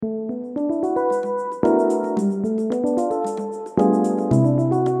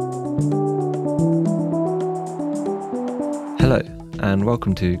and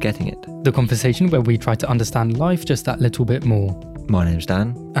welcome to Getting It, the conversation where we try to understand life just that little bit more. My name's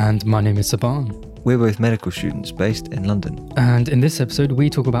Dan. And my name is Saban. We're both medical students based in London. And in this episode, we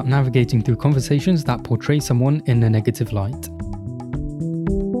talk about navigating through conversations that portray someone in a negative light.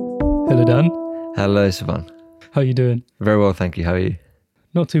 Hello, Dan. Hello, Saban. How are you doing? Very well, thank you. How are you?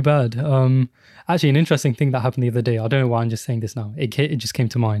 Not too bad. Actually, an interesting thing that happened the other day, I don't know why I'm just saying this now, it just came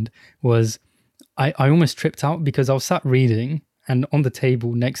to mind, was I almost tripped out because I was sat reading and on the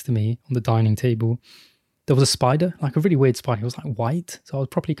table next to me, on the dining table, there was a spider, like a really weird spider. It was like white, so I was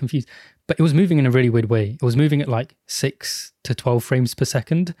properly confused. But it was moving in a really weird way. It was moving at like 6 to 12 frames per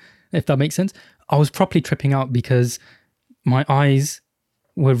second, if that makes sense. I was properly tripping out because my eyes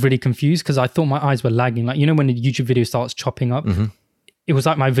were really confused because I thought my eyes were lagging. Like, you know, when a YouTube video starts chopping up, it was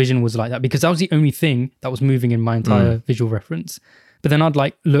like my vision was like that because that was the only thing that was moving in my entire visual reference. But then I'd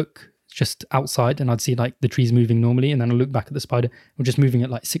like look just outside and I'd see like the trees moving normally, and then I'd look back at the spider, we're just moving at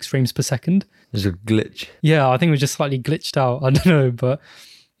like 6 frames per second. There's a glitch. Yeah, I think it was just slightly glitched out. I don't know, but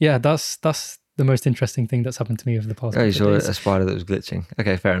yeah, that's the most interesting thing that's happened to me over the past. Oh, you saw days. a spider that was glitching.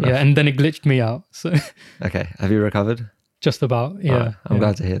 Okay, fair enough. Yeah, and then it glitched me out. So okay, have you recovered? just about, yeah. Right, I'm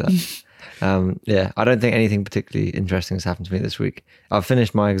glad to hear that. Yeah, I don't think anything particularly interesting has happened to me this week. I've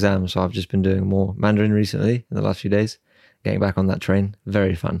finished my exam, so I've just been doing more Mandarin recently in the last few days, getting back on that train.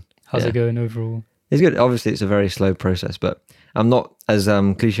 Very fun. How's it going overall? It's good. Obviously, it's a very slow process, but I'm not, as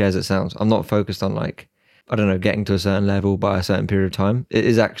cliche as it sounds, I'm not focused on like, I don't know, getting to a certain level by a certain period of time. It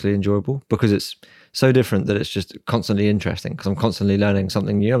is actually enjoyable because it's so different that it's just constantly interesting because I'm constantly learning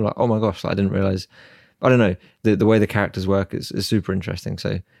something new. I'm like, oh my gosh, I didn't realize, I don't know, the way the characters work is super interesting.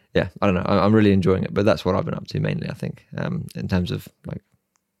 So yeah, I don't know, I'm really enjoying it, but that's what I've been up to mainly, I think, in terms of like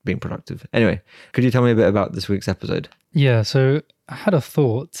being productive. Anyway, could you tell me a bit about this week's episode? Yeah, so I had a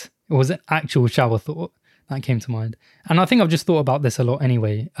thought. It was an actual shower thought that came to mind. And I think I've just thought about this a lot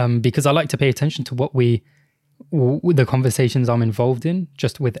anyway, because I like to pay attention to the conversations I'm involved in,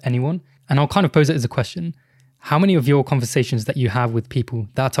 just with anyone. And I'll kind of pose it as a question. How many of your conversations that you have with people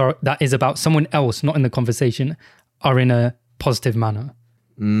that is about someone else, not in the conversation, are in a positive manner?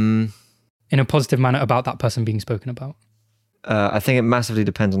 In a positive manner about that person being spoken about? I think it massively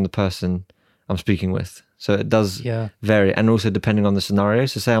depends on the person I'm speaking with. So it does vary, and also depending on the scenario.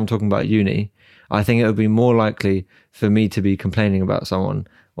 So say I'm talking about uni, I think it would be more likely for me to be complaining about someone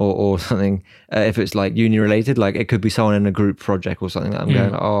or something if it's like uni related. Like it could be someone in a group project or something that I'm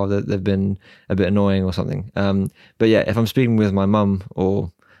going, like, oh, they've been a bit annoying or something. But yeah, if I'm speaking with my mum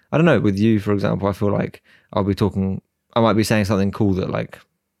or I don't know, with you, for example, I feel like I might be saying something cool that like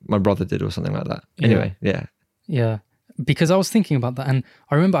my brother did or something like that. Anyway, Yeah. Because I was thinking about that, and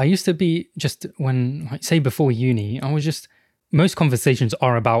I remember I used to be just when, like, say before uni, most conversations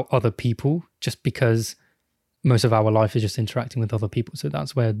are about other people just because most of our life is just interacting with other people. So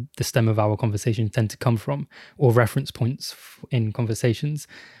that's where the stem of our conversations tend to come from, or reference points in conversations.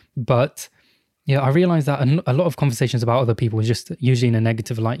 But yeah, I realized that a lot of conversations about other people is just usually in a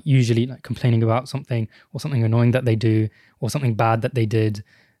negative light, usually like complaining about something or something annoying that they do or something bad that they did,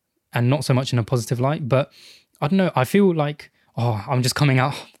 and not so much in a positive light. But I don't know, I feel like, I'm just coming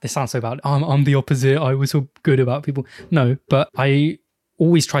out, this sounds so bad, I'm the opposite, I was so good about people. No, but I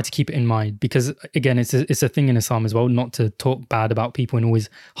always try to keep it in mind because, again, it's a thing in Islam as well, not to talk bad about people and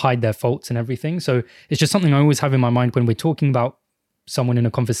always hide their faults and everything. So it's just something I always have in my mind when we're talking about someone in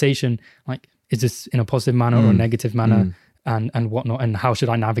a conversation, like, is this in a positive manner or a negative manner and whatnot, and how should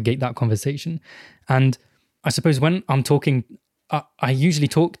I navigate that conversation? And I suppose when I'm talking, I usually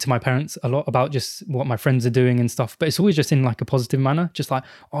talk to my parents a lot about just what my friends are doing and stuff, but it's always just in like a positive manner, just like,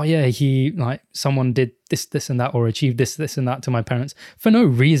 oh yeah, someone did this and that, or achieved this and that to my parents for no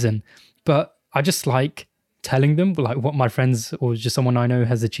reason. But I just like telling them like what my friends or just someone I know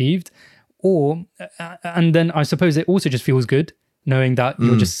has achieved, and then I suppose it also just feels good knowing that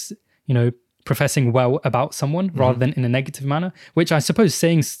you're just, professing well about someone rather than in a negative manner, which I suppose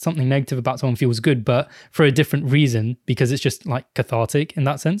saying something negative about someone feels good, but for a different reason, because it's just like cathartic in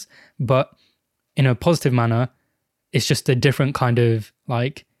that sense. But in a positive manner, it's just a different kind of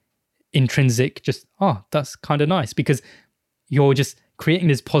like intrinsic, just, that's kind of nice, because you're just creating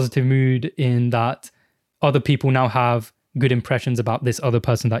this positive mood in that other people now have good impressions about this other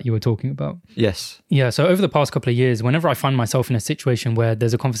person that you were talking about. Yes. Yeah. So over the past couple of years, whenever I find myself in a situation where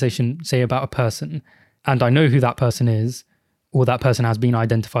there's a conversation, say, about a person, and I know who that person is, or that person has been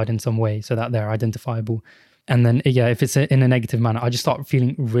identified in some way so that they're identifiable. And then, if it's in a negative manner, I just start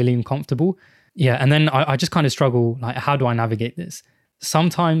feeling really uncomfortable. Yeah. And then I just kind of struggle, like, how do I navigate this?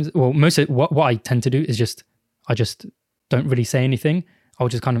 Sometimes, most of what I tend to do is I just don't really say anything. I'll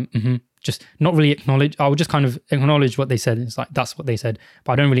just kind of just not really acknowledge. I will just kind of acknowledge what they said. It's like, that's what they said,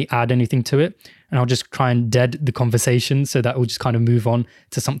 but I don't really add anything to it. And I'll just try and dead the conversation so that we'll just kind of move on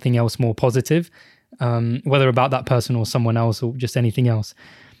to something else more positive, whether about that person or someone else or just anything else.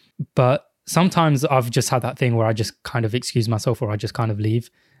 But sometimes I've just had that thing where I just kind of excuse myself or I just kind of leave.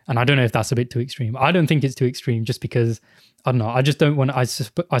 And I don't know if that's a bit too extreme. I don't think it's too extreme just because, I don't know, I just don't want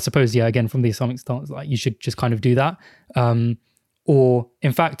to, I suppose, yeah, again, from the Islamic stance, like you should just kind of do that. Or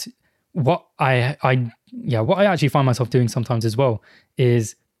in fact, what I actually find myself doing sometimes as well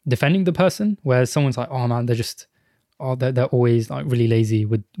is defending the person, where someone's like, oh man, they're always like really lazy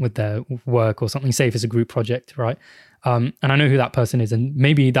with their work or something, say if it's a group project, right? And I know who that person is, and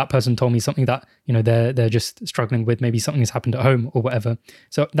maybe that person told me something that, you know, they're just struggling with. Maybe something has happened at home or whatever.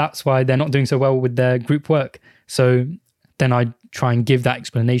 So that's why they're not doing so well with their group work. So then I try and give that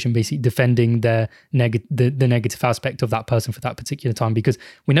explanation, basically defending the negative aspect of that person for that particular time, because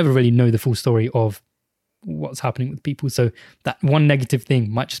we never really know the full story of what's happening with people. So that one negative thing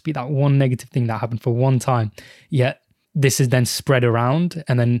might just be that one negative thing that happened for one time. Yet this is then spread around,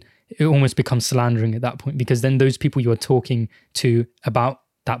 and then it almost becomes slandering at that point, because then those people you are talking to about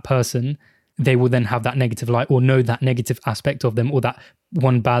that person, they will then have that negative light or know that negative aspect of them or that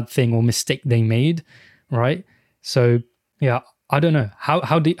one bad thing or mistake they made, right? So yeah, I don't know.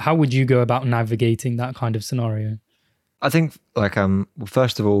 How would you go about navigating that kind of scenario? I think like well,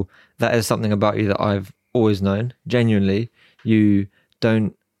 first of all, that is something about you that I've always known. Genuinely, you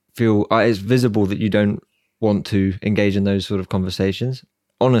don't feel it's visible that you don't want to engage in those sort of conversations.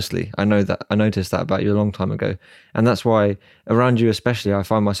 Honestly, I know that. I noticed that about you a long time ago. And that's why around you especially, I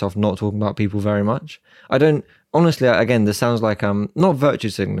find myself not talking about people very much. I don't, honestly, again, this sounds like not virtue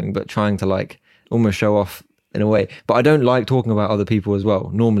signaling, but trying to like almost show off in a way. But I don't like talking about other people as well,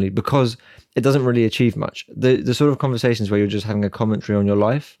 normally, because it doesn't really achieve much. The sort of conversations where you're just having a commentary on your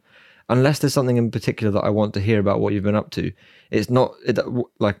life, unless there's something in particular that I want to hear about what you've been up to, it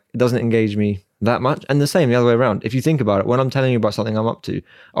doesn't engage me that much. And the same the other way around. If you think about it, when I'm telling you about something I'm up to,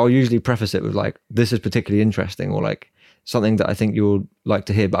 I'll usually preface it with like, this is particularly interesting, or like something that I think you'll like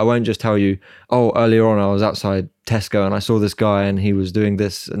to hear. But I won't just tell you, oh, earlier on I was outside Tesco and I saw this guy and he was doing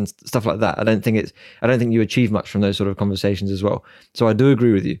this and stuff like that. I don't think you achieve much from those sort of conversations as well. So I do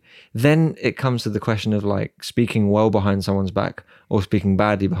agree with you. Then it comes to the question of like speaking well behind someone's back or speaking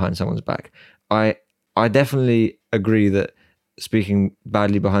badly behind someone's back. I definitely agree that speaking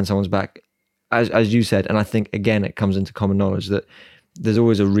badly behind someone's back, as you said, and I think again it comes into common knowledge that there's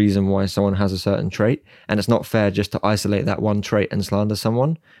always a reason why someone has a certain trait, and it's not fair just to isolate that one trait and slander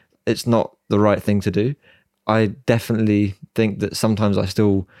someone. It's not the right thing to do. I definitely think that sometimes I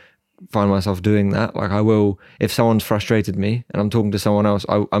still find myself doing that. Like I will, if someone's frustrated me and I'm talking to someone else,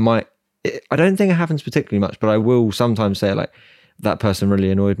 I might, I don't think it happens particularly much, but I will sometimes say like, that person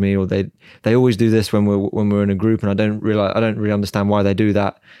really annoyed me, or they always do this when we're in a group and I don't really understand why they do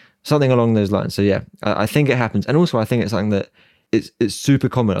that. Something along those lines. So yeah, I think it happens. And also I think it's something that it's super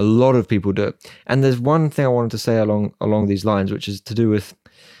common. A lot of people do it. And there's one thing I wanted to say along these lines, which is to do with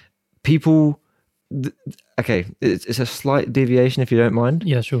people. Okay, it's a slight deviation if you don't mind.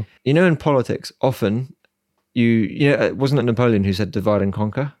 Yeah, sure. You know, in politics, often you know, wasn't it Napoleon who said divide and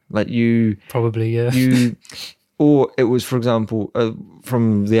conquer? Like you probably, yeah. Or it was, for example,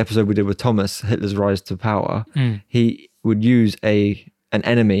 from the episode we did with Thomas, Hitler's rise to power. He would use an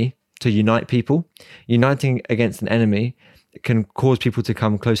enemy to unite people. Uniting against an enemy can cause people to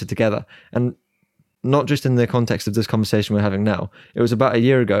come closer together. And not just in the context of this conversation we're having now. It was about a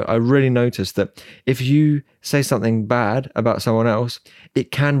year ago, I really noticed that if you say something bad about someone else, it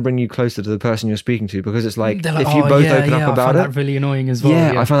can bring you closer to the person you're speaking to, because it's like, if you both open up about it. I find that really annoying as well.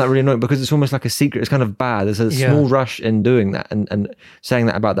 Yeah, I find that really annoying because it's almost like a secret. It's kind of bad. There's a small rush in doing that and saying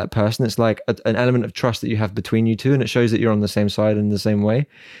that about that person. It's like an element of trust that you have between you two, and it shows that you're on the same side in the same way.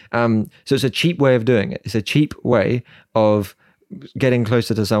 So it's a cheap way of doing it. It's a cheap way of getting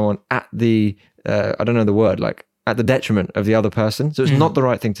closer to someone at the I don't know the word, like at the detriment of the other person. So it's not the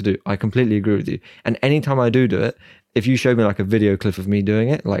right thing to do. I completely agree with you. And anytime I do it, if you showed me like a video clip of me doing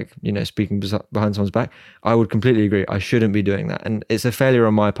it, like, you know, speaking behind someone's back, I would completely agree. I shouldn't be doing that. And it's a failure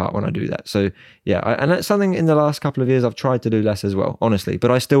on my part when I do that. So yeah, and that's something in the last couple of years I've tried to do less as well, honestly.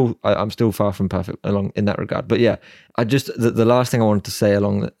 But I'm still far from perfect along in that regard. But yeah, the last thing I wanted to say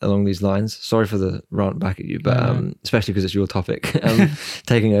along these lines, sorry for the rant back at you, but especially because it's your topic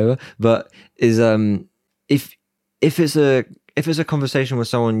taking over, but is if it's a conversation with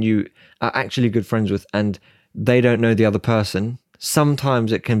someone you are actually good friends with and they don't know the other person,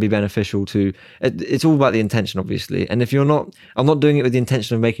 sometimes it can be beneficial to, it's all about the intention, obviously. And if I'm not doing it with the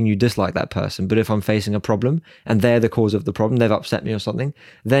intention of making you dislike that person, but if I'm facing a problem and they're the cause of the problem, they've upset me or something,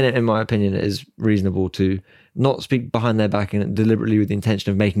 then in my opinion, it is reasonable to not speak behind their back and deliberately with the intention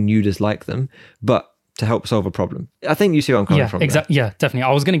of making you dislike them, but to help solve a problem. I think you see where I'm coming from. Exactly. Yeah, definitely.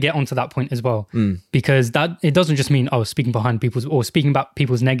 I was going to get onto that point as well, because that it doesn't just mean speaking behind people's or speaking about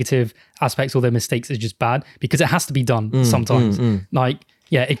people's negative aspects or their mistakes is just bad, because it has to be done sometimes. Like,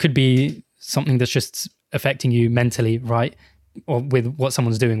 yeah, it could be something that's just affecting you mentally, right? Or with what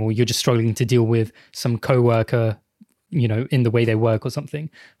someone's doing, or you're just struggling to deal with some coworker, you know, in the way they work or something,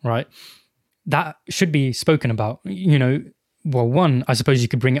 right? That should be spoken about, you know. Well, one, I suppose you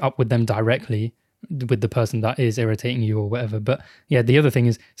could bring it up with them directly, with the person that is irritating you or whatever. But yeah, the other thing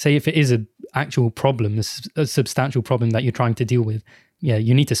is, say if it is an actual problem, a substantial problem that you're trying to deal with, yeah,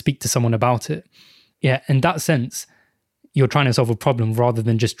 you need to speak to someone about it. Yeah, in that sense, you're trying to solve a problem rather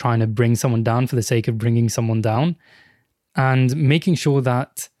than just trying to bring someone down for the sake of bringing someone down, and making sure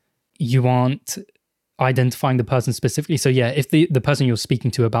that you aren't identifying the person specifically. So yeah, if the person you're speaking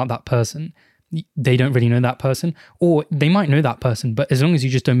to about that person, they don't really know that person, or they might know that person, but as long as you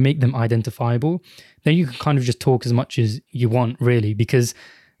just don't make them identifiable, then you can kind of just talk as much as you want, really, because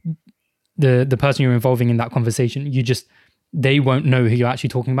the person you're involving in that conversation, they won't know who you're actually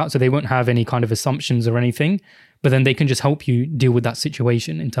talking about, so they won't have any kind of assumptions or anything, but then they can just help you deal with that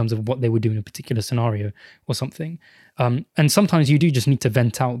situation in terms of what they would do in a particular scenario or something. And sometimes you do just need to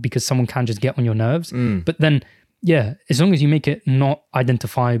vent out because someone can just get on your nerves. But then, yeah, as long as you make it not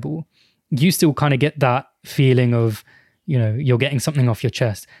identifiable, you still kind of get that feeling of, you know, you're getting something off your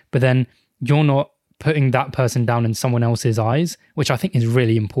chest, but then you're not putting that person down in someone else's eyes, which I think is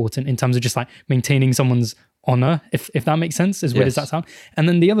really important in terms of just like maintaining someone's honor, if that makes sense, as weird as that sound. And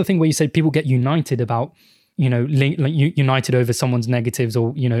then the other thing where you said people get united about, you know, united over someone's negatives,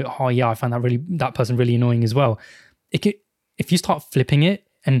 or, you know, oh yeah, I find that person really annoying as well. If you start flipping it,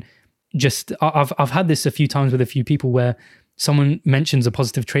 and just, I've had this a few times with a few people where someone mentions a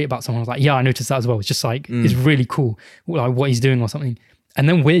positive trait about someone, I was like, yeah, I noticed that as well. It's just like, it's really cool, like what he's doing or something. And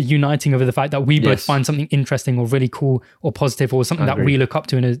then we're uniting over the fact that we both find something interesting or really cool or positive, or something that we look up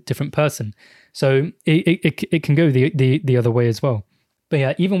to in a different person. So it can go the other way as well. But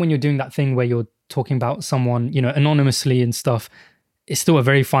yeah, even when you're doing that thing where you're talking about someone, you know, anonymously and stuff, it's still a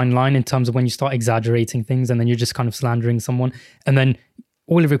very fine line in terms of when you start exaggerating things and then you're just kind of slandering someone. And then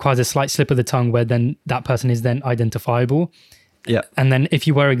all it requires is a slight slip of the tongue where then that person is then identifiable. Yeah. And then if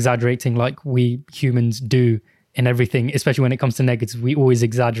you were exaggerating, like we humans do in everything, especially when it comes to negatives, we always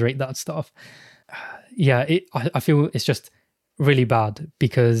exaggerate that stuff. Yeah, I feel it's just really bad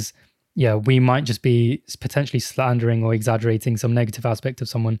because, yeah, we might just be potentially slandering or exaggerating some negative aspect of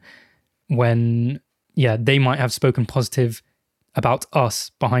someone when, yeah, they might have spoken positive about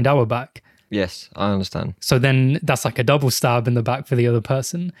us behind our back. Yes, I understand. So then that's like a double stab in the back for the other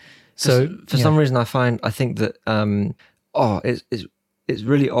person. So for some reason, I think that it's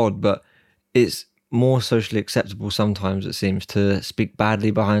really odd, but it's more socially acceptable sometimes, it seems, to speak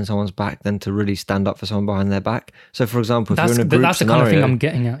badly behind someone's back than to really stand up for someone behind their back. So for example, if you're in a group that's scenario, the kind of thing I'm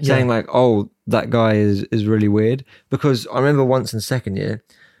getting at. Saying like, oh, that guy is really weird. Because I remember once in second year,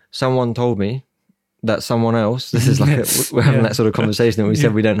 someone told me that someone else, this is like, we're having that sort of conversation that we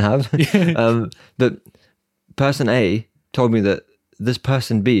said we don't have. That person A told me that this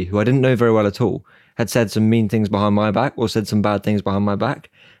person B, who I didn't know very well at all, had said some mean things behind my back or said some bad things behind my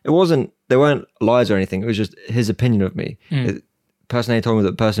back. They weren't lies or anything. It was just his opinion of me. Person A told me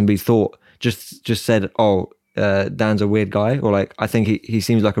that person B just said, oh, Dan's a weird guy, or like, I think he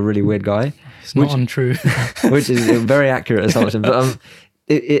seems like a really weird guy. It's not untrue. Which is a very accurate assumption. But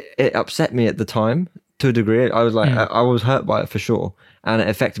it upset me at the time to a degree. I was like, I was hurt by it for sure. And it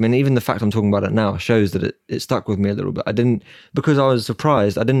affected me. And even the fact I'm talking about it now shows that it stuck with me a little bit. Because I was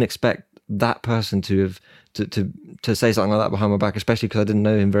surprised, I didn't expect that person to have to say something like that behind my back, especially because I didn't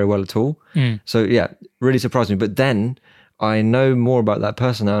know him very well at all. So yeah, really surprised me. But then I know more about that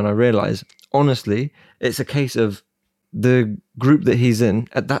person now, and I realize, honestly, it's a case of the group that he's in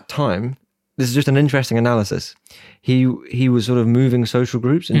at that time. This is just an interesting analysis. He was sort of moving social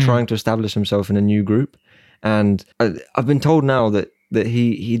groups and trying to establish himself in a new group. And I've been told now that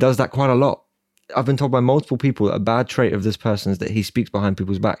he does that quite a lot. I've been told by multiple people that a bad trait of this person is that he speaks behind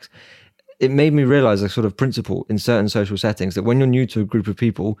people's backs. It made me realize a sort of principle in certain social settings that when you're new to a group of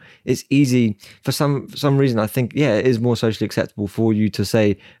people, it's easy for some reason. I think, yeah, it is more socially acceptable for you to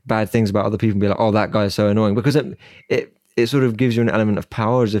say bad things about other people and be like, oh, that guy is so annoying, because it sort of gives you an element of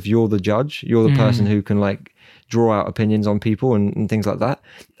power, as if you're the judge, you're the person who can like draw out opinions on people and things like that.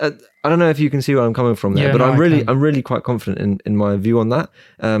 I don't know if you can see where I'm coming from there, but I'm really quite confident in my view on that.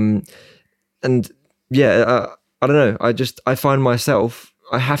 And yeah, I don't know. I find myself,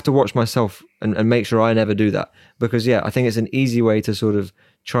 I have to watch myself and make sure I never do that, because I think it's an easy way to sort of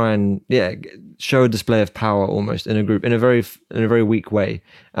try and show a display of power almost in a group in a very weak way.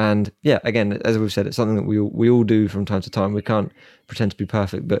 And again, as we've said, it's something that we all do from time to time. We can't pretend to be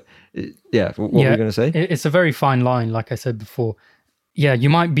perfect, but what were you going to say? It's a very fine line, like I said before. You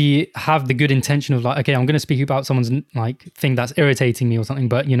might have the good intention of like, okay, I'm going to speak about someone's like thing that's irritating me or something,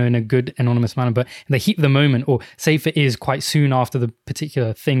 but in a good anonymous manner. But in the heat of the moment, or say if it is quite soon after the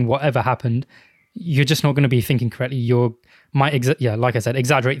particular thing, whatever happened, you're just not going to be thinking correctly. You might, like I said,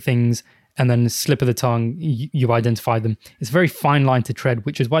 exaggerate things, and then slip of the tongue, you identify them. It's a very fine line to tread,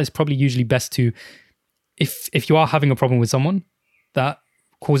 which is why it's probably usually best to, if you are having a problem with someone that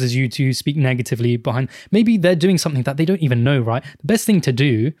causes you to speak negatively behind, maybe they're doing something that they don't even know, right? The best thing to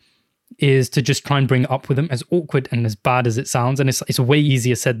do is to just try and bring it up with them, as awkward and as bad as it sounds. And it's way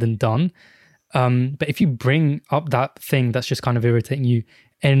easier said than done. But if you bring up that thing that's just kind of irritating you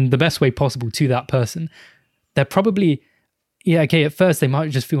in the best way possible to that person, they're probably, at first they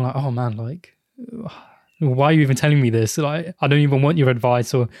might just feel like, oh man, like, why are you even telling me this? Like, I don't even want your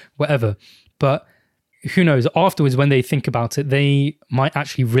advice or whatever. But who knows, afterwards, when they think about it, they might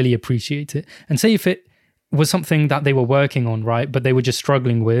actually really appreciate it. And say if it was something that they were working on, right, but they were just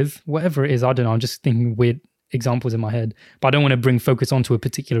struggling with, whatever it is, I don't know, I'm just thinking weird examples in my head, but I don't want to bring focus onto a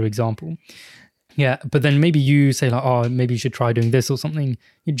particular example. But then maybe you say like, oh, maybe you should try doing this or something.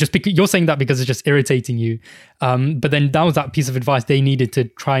 Just because you're saying that because it's just irritating you. But then that was that piece of advice they needed to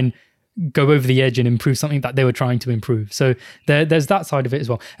try and go over the edge and improve something that they were trying to improve. So there's that side of it as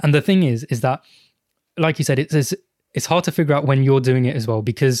well. And the thing is that, like you said, it's hard to figure out when you're doing it as well,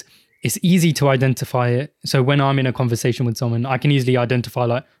 because it's easy to identify it. So when I'm in a conversation with someone, I can easily identify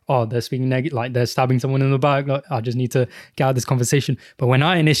like, oh, they're speaking negative, like they're stabbing someone in the back. Like, I just need to get out of this conversation. But when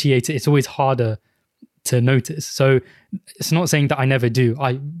I initiate it, it's always harder to notice. So it's not saying that I never do.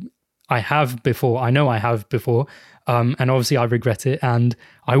 I have before. I know I have before. And obviously I regret it. And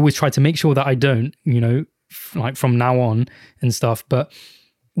I always try to make sure that I don't, like from now on and stuff. But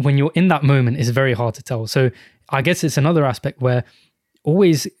when you're in that moment, it's very hard to tell. So I guess it's another aspect where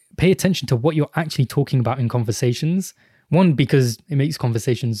always pay attention to what you're actually talking about in conversations. One, because it makes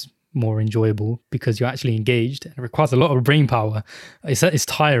conversations more enjoyable because you're actually engaged. It requires a lot of brain power. It's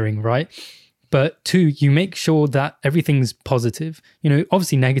tiring, right? But two, you make sure that everything's positive.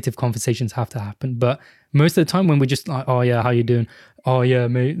 Obviously negative conversations have to happen, but most of the time when we're just like, oh yeah, how you doing? Oh yeah,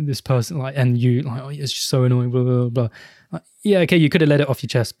 mate, this person, like, and you like, oh, it's just so annoying, blah, blah, blah. Like, yeah, okay, you could have let it off your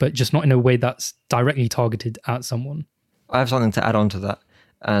chest, but just not in a way that's directly targeted at someone. I have something to add on to that.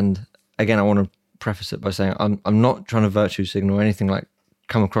 And again, I want to preface it by saying I'm not trying to virtue signal or anything like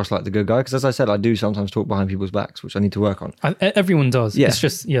come across like the good guy, because as I said, I do sometimes talk behind people's backs, which I need to work on. Everyone does. It's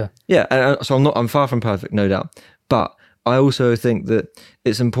just so I'm far from perfect, no doubt, but I also think that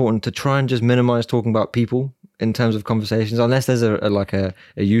it's important to try and just minimize talking about people in terms of conversations, unless there's a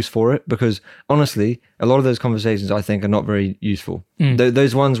use for it, because honestly, a lot of those conversations I think are not very useful.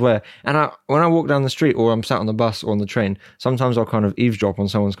 Those ones where, when I walk down the street or I'm sat on the bus or on the train, sometimes I'll kind of eavesdrop on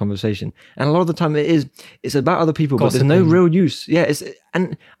someone's conversation, and a lot of the time it's about other people, gossiping. But there's no real use.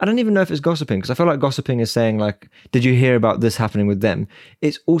 And I don't even know if it's gossiping, because I feel like gossiping is saying like, did you hear about this happening with them?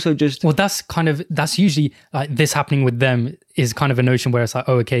 It's also just, well, that's usually like this happening with them is kind of a notion where it's like,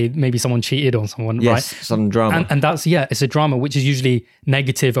 oh, okay, maybe someone cheated on someone, right? Some drama. And that's, it's a drama, which is usually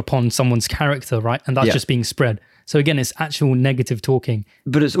negative upon someone's character, right? And that's just being spread. So again, it's actual negative talking.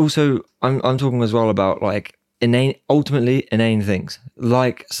 But it's also, I'm talking as well about like ultimately inane things,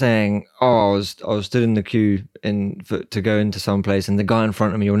 like saying, oh, I was stood in the queue to go into some place, and the guy in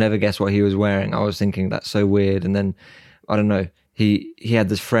front of me, you'll never guess what he was wearing. I was thinking that's so weird. And then, I don't know, he had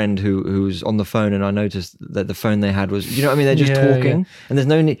this friend who was on the phone, and I noticed that the phone they had was, you know what I mean? They're just talking, and there's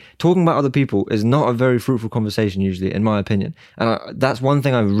no need. Talking about other people is not a very fruitful conversation usually, in my opinion. And that's one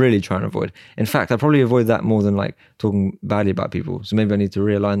thing I really try and avoid. In fact, I probably avoid that more than like talking badly about people. So maybe I need to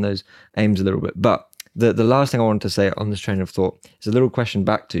realign those aims a little bit. But the last thing I wanted to say on this train of thought is a little question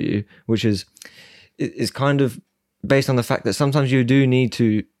back to you, which is kind of based on the fact that sometimes you do need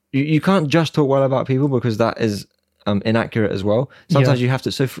to, you can't just talk well about people, because that is inaccurate as well. Sometimes you have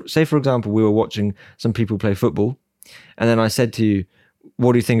to. So say for example, we were watching some people play football, and then I said to you,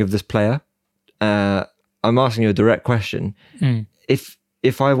 what do you think of this player? I'm asking you a direct question.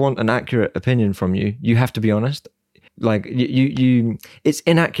 If I want an accurate opinion from you, you have to be honest. Like you it's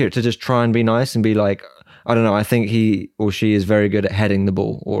inaccurate to just try and be nice and be like, I don't know. I think he or she is very good at heading the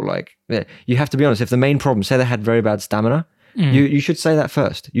ball, or like, you have to be honest. If the main problem, say they had very bad stamina, you should say that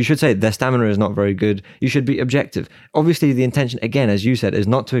first. You should say their stamina is not very good. You should be objective. Obviously, the intention, again, as you said, is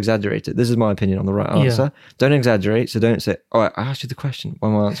not to exaggerate it. This is my opinion on the right answer. Don't exaggerate. So don't say, oh, I asked you the question. Why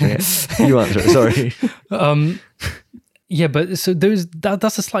am I answering it? You answer it. Sorry. Yeah, but so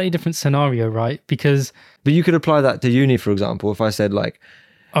that's a slightly different scenario, right? Because... But you could apply that to uni, for example. If I said like...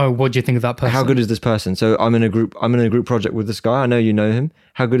 Oh, what do you think of that person? How good is this person? So I'm in a group project with this guy. I know you know him.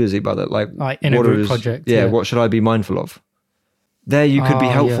 How good is he, brother? Like in a group project. Yeah, what should I be mindful of? There you could be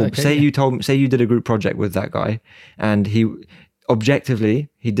helpful. Yeah, Say you did a group project with that guy, and he objectively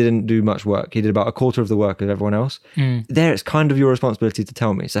he didn't do much work. He did about a quarter of the work of everyone else. There, it's kind of your responsibility to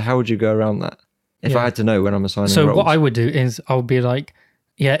tell me. So how would you go around that? If I had to know when I'm assigning roles. What I would do is I'll be like,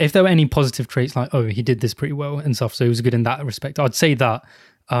 yeah, if there were any positive traits like, oh, he did this pretty well and stuff, so he was good in that respect, I'd say that.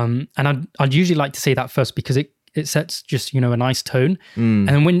 And I'd usually like to say that first because it sets just, a nice tone. And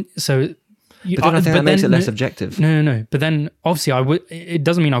then but then I think that makes it less objective. No. But then obviously it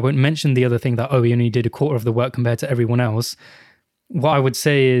doesn't mean I won't mention the other thing that, oh, he only did a quarter of the work compared to everyone else. What I would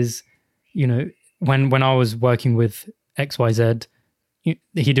say is, when I was working with XYZ, he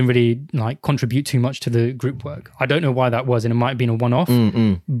didn't really like contribute too much to the group work. I don't know why that was, and it might have been a one-off,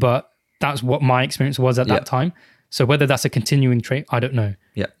 but that's what my experience was at that time. So whether that's a continuing trait, I don't know.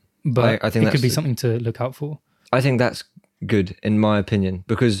 Yeah. But I think it could be something to look out for. I think that's good, in my opinion,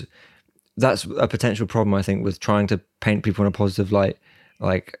 because that's a potential problem, I think, with trying to paint people in a positive light,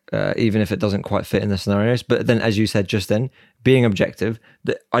 like even if it doesn't quite fit in the scenarios. But then, as you said just then, being objective,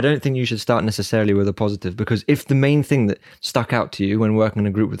 I don't think you should start necessarily with a positive, because if the main thing that stuck out to you when working in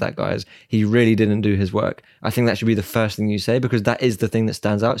a group with that guy is he really didn't do his work, I think that should be the first thing you say, because that is the thing that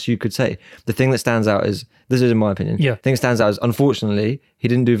stands out. So you could say the thing that stands out is, this is in my opinion, the thing that stands out is, unfortunately, he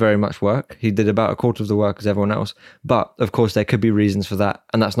didn't do very much work. He did about a quarter of the work as everyone else. But of course, there could be reasons for that.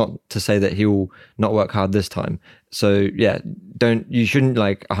 And that's not to say that he will not work hard this time. So yeah, you shouldn't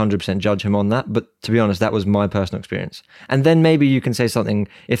like 100% judge him on that. But to be honest, that was my personal experience. And then maybe you can say something,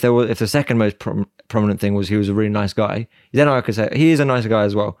 if the second most prominent thing was he was a really nice guy, then I could say he is a nice guy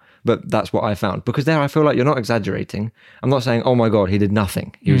as well. But that's what I found, because there I feel like you're not exaggerating. I'm not saying, oh my God, he did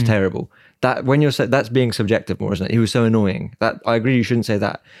nothing, he was terrible. That when you're that's being subjective more, isn't it? He was so annoying. That I agree, you shouldn't say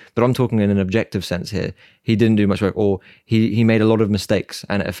that. But I'm talking in an objective sense here. He didn't do much work, or he made a lot of mistakes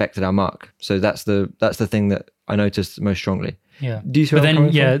and it affected our mark. So that's the thing that I noticed most strongly. Yeah. Do you see what I'm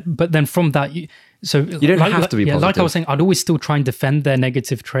coming from? But then from that, you don't have to be positive. Like I was saying, I'd always still try and defend their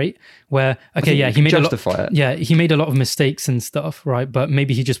negative trait. Where he made justify it. Yeah, he made a lot of mistakes and stuff, right? But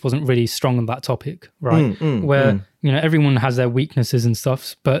maybe he just wasn't really strong on that topic, right? Everyone has their weaknesses and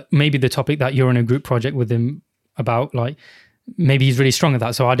stuff, but maybe the topic that you're in a group project with him about, like, maybe he's really strong at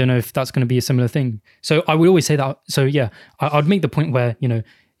that. So I don't know if that's going to be a similar thing. So I would always say that. So yeah, I'd make the point where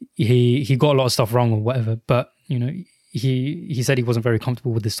he got a lot of stuff wrong or whatever, but he said he wasn't very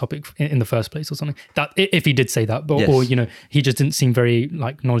comfortable with this topic in the first place or something. That if he did say that, but or he just didn't seem very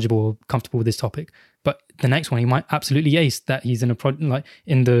like knowledgeable or comfortable with this topic. But the next one, he might absolutely ace that he's in a like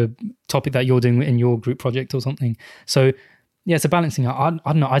in the topic that you're doing in your group project or something. So yeah, it's a balancing act.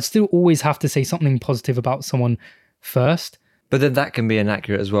 I don't know. I'd still always have to say something positive about someone first. But then that can be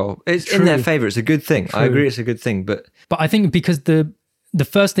inaccurate as well. It's in their favor. It's a good thing. True. I agree, it's a good thing. But I think because the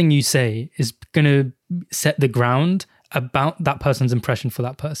first thing you say is going to set the ground about that person's impression for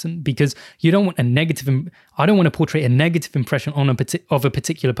that person, because you don't want I don't want to portray a negative impression of a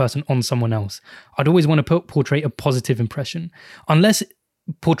particular person on someone else. I'd always want to portray a positive impression, unless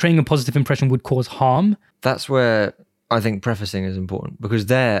portraying a positive impression would cause harm. That's where I think prefacing is important, because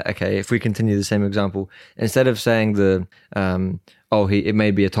if we continue the same example, instead of saying it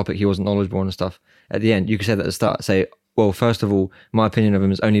may be a topic he wasn't knowledgeable on and stuff, at the end, you could say that at the start, say, well, first of all, my opinion of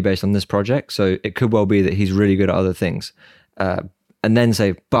him is only based on this project, so it could well be that he's really good at other things. And then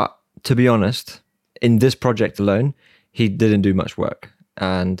say, but to be honest, in this project alone, he didn't do much work,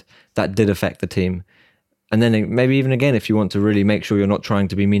 and that did affect the team. And then maybe even again, if you want to really make sure you're not trying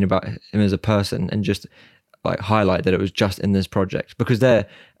to be mean about him as a person, and just like highlight that it was just in this project, because there,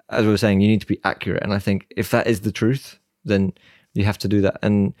 as we were saying, you need to be accurate. And I think if that is the truth, then you have to do that.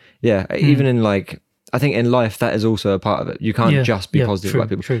 And even in like, I think in life, that is also a part of it. You can't just be positive about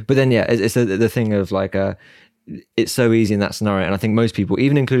people. True. But then, it's the thing of like, it's so easy in that scenario. And I think most people,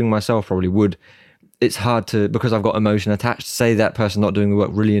 even including myself, probably would. It's hard to, because I've got emotion attached, say that person not doing the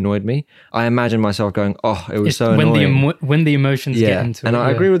work really annoyed me. I imagine myself going, oh, it was so annoying. When the emotions get into and it.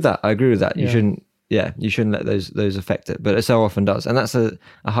 I agree with that. You shouldn't let those affect it. But it so often does. And that's a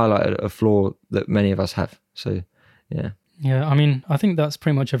highlight, a flaw that many of us have. So, yeah. Yeah, I mean, I think that's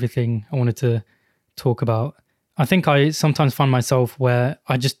pretty much everything I wanted to talk about. I think I sometimes find myself where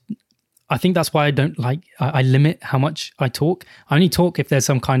I think that's why I limit how much I talk. I only talk if there's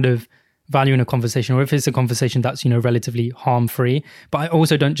some kind of value in a conversation, or if it's a conversation that's, relatively harm-free. But I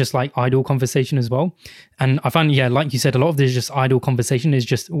also don't just like idle conversation as well. And I find, like you said, a lot of this just idle conversation is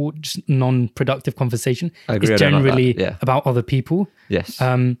just non-productive conversation. I agree. It's generally about other people. Yes.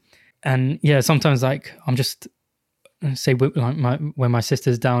 And sometimes like I'm just, say like when my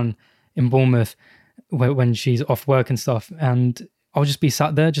sister's down in Bournemouth, when she's off work and stuff, and I'll just be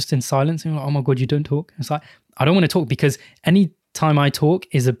sat there just in silence and like, oh my God, you don't talk. It's like, I don't want to talk, because any time I talk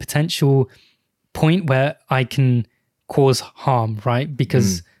is a potential point where I can cause harm, right?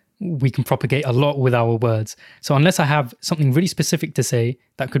 Because we can propagate a lot with our words. So unless I have something really specific to say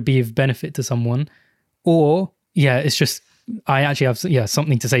that could be of benefit to someone, or it's just, I actually have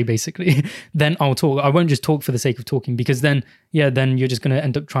something to say basically, then I'll talk. I won't just talk for the sake of talking, because then you're just going to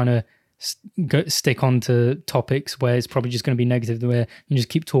end up trying to stick onto topics where it's probably just going to be negative, where you just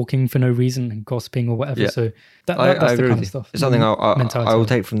keep talking for no reason and gossiping or whatever. So that's the kind of stuff. It's something I will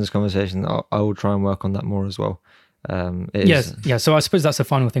take from this conversation. I will try and work on that more as well. So I suppose that's the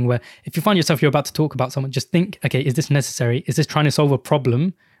final thing, where if you find yourself you're about to talk about someone, just think, okay, is this necessary? Is this trying to solve a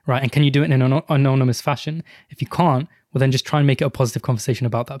problem, right? And can you do it in an anonymous fashion? If you can't, well, then just try and make it a positive conversation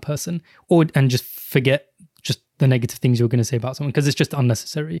about that person, and just forget just the negative things you're going to say about someone, because it's just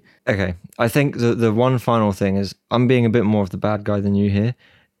unnecessary. Okay. I think the one final thing is, I'm being a bit more of the bad guy than you here.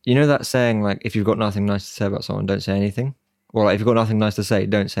 You know that saying, like, if you've got nothing nice to say about someone, don't say anything? Or like, if you've got nothing nice to say,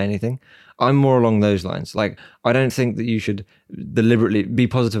 don't say anything. I'm more along those lines. Like, I don't think that you should deliberately be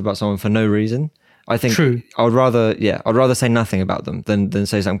positive about someone for no reason. I think True. I'd rather say nothing about them than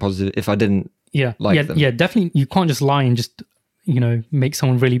say something positive if I didn't like them. Yeah, definitely. You can't just lie and just, make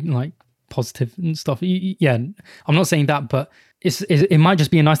someone really like positive and stuff. I'm not saying that, but it might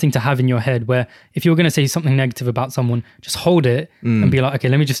just be a nice thing to have in your head, where if you're going to say something negative about someone, just hold it and be like, okay,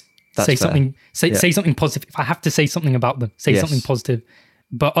 let me just say something positive. If I have to say something about them, say something positive.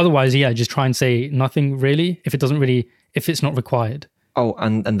 But otherwise, just try and say nothing really, if it's not required. Oh,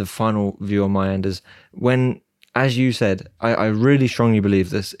 and the final view on my end is, when, as you said, I really strongly believe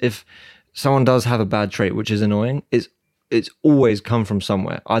this, if someone does have a bad trait which is annoying, it's always come from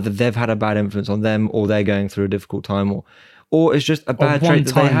somewhere. Either they've had a bad influence on them, or they're going through a difficult time, or it's just a bad trait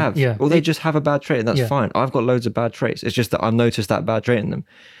that they have. Or they just have a bad trait, and that's fine. I've got loads of bad traits. It's just that I've noticed that bad trait in them.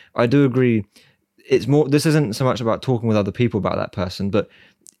 I do agree. It's more, this isn't so much about talking with other people about that person, but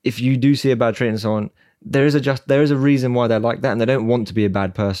if you do see a bad trait in someone, there is a reason why they're like that, and they don't want to be a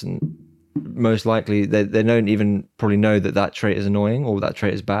bad person. Most likely they don't even probably know that trait is annoying or that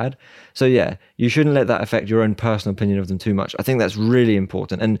trait is bad. So you shouldn't let that affect your own personal opinion of them too much. I think that's really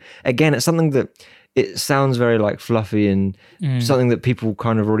important. And again, it's something that, it sounds very like fluffy and something that people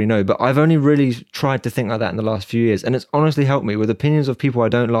kind of already know, but I've only really tried to think like that in the last few years, and it's honestly helped me with opinions of people I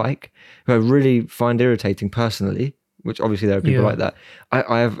don't like, who I really find irritating personally, which obviously there are people like that.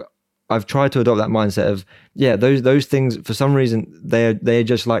 I've tried to adopt that mindset of, those things, for some reason, they're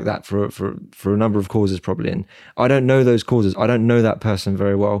just like that for a number of causes probably. And I don't know those causes. I don't know that person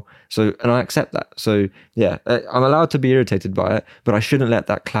very well. So, and I accept that. So I'm allowed to be irritated by it, but I shouldn't let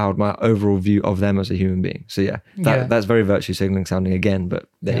that cloud my overall view of them as a human being. So that's very virtue signaling sounding again, but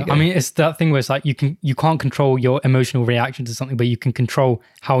there you go. I mean, it's that thing where it's like, you can't control your emotional reaction to something, but you can control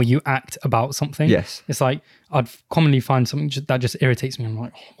how you act about something. Yes. It's like, I'd commonly find something that just irritates me. I'm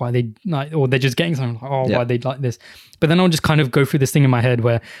like, why are they like, or they're just getting something like, why they like this? But then I'll just kind of go through this thing in my head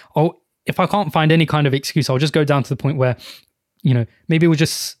where, if I can't find any kind of excuse, I'll just go down to the point where, maybe it was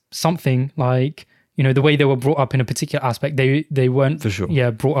just something like, the way they were brought up in a particular aspect, they weren't for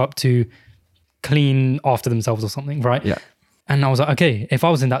sure. Brought up to clean after themselves or something, right? Yeah. And I was like, okay, if I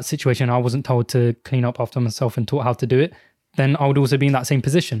was in that situation, I wasn't told to clean up after myself and taught how to do it, then I would also be in that same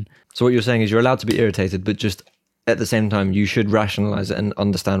position. So what you're saying is, you're allowed to be irritated, but just at the same time, you should rationalize it and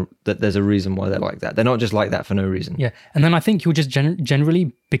understand that there's a reason why they're like that. They're not just like that for no reason. Yeah. And then I think you'll just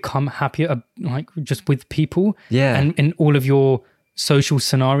generally become happier, like just with people. Yeah. And in all of your social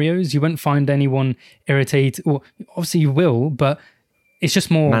scenarios, you won't find anyone irritated. Well, obviously you will, but it's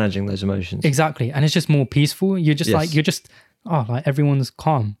just more managing those emotions. Exactly. And it's just more peaceful. You're just like everyone's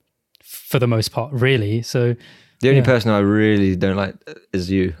calm for the most part, really. So the only person I really don't like is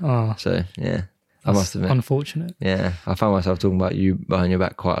you. Oh, so I must admit. Unfortunate. Yeah, I found myself talking about you behind your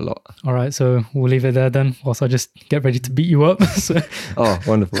back quite a lot. All right, so we'll leave it there then, whilst I just get ready to beat you up. Oh,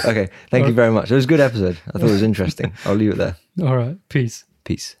 wonderful. Okay, thank you very much. It was a good episode. I thought it was interesting. I'll leave it there. All right, peace.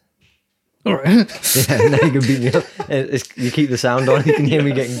 All right. Yeah, now you can beat me up. You keep the sound on, you can hear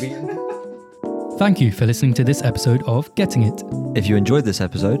me getting beaten. Thank you for listening to this episode of Getting It. If you enjoyed this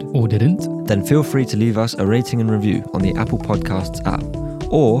episode, or didn't, then feel free to leave us a rating and review on the Apple Podcasts app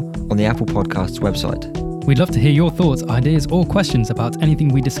or on the Apple Podcasts website. We'd love to hear your thoughts, ideas, or questions about anything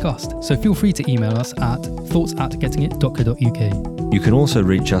we discussed, so feel free to email us at thoughts@gettingit.co.uk. You can also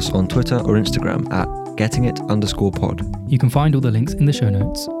reach us on Twitter or Instagram at gettingit_pod. You can find all the links in the show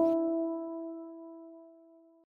notes.